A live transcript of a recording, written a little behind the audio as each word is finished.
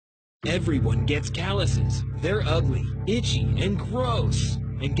Everyone gets calluses. They're ugly, itchy, and gross.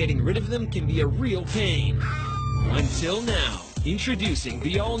 And getting rid of them can be a real pain. Until now. Introducing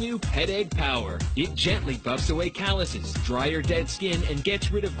the all-new Pet Egg Power. It gently buffs away calluses, dry or dead skin, and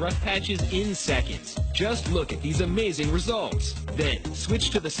gets rid of rough patches in seconds. Just look at these amazing results. Then, switch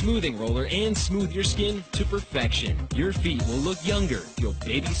to the smoothing roller and smooth your skin to perfection. Your feet will look younger, feel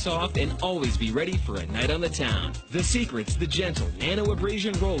baby soft, and always be ready for a night on the town. The secret's the gentle nano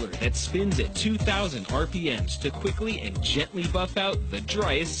abrasion roller that spins at 2,000 RPMs to quickly and gently buff out the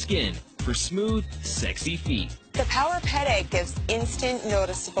driest skin for smooth, sexy feet. The Power Pet Egg gives instant,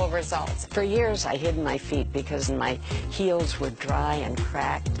 noticeable results. For years, I hid my feet because my heels were dry and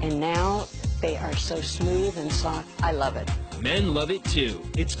cracked, and now they are so smooth and soft. I love it. Men love it too.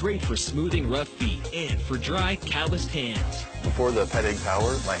 It's great for smoothing rough feet and for dry, calloused hands. Before the Pet Egg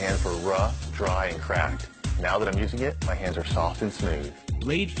Power, my hands were rough, dry, and cracked. Now that I'm using it, my hands are soft and smooth.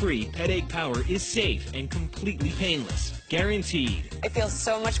 Blade-free Pet Egg Power is safe and completely painless. Guaranteed. I feel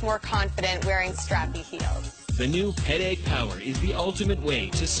so much more confident wearing strappy heels. The new Pet Egg Power is the ultimate way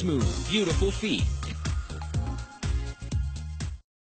to smooth, beautiful feet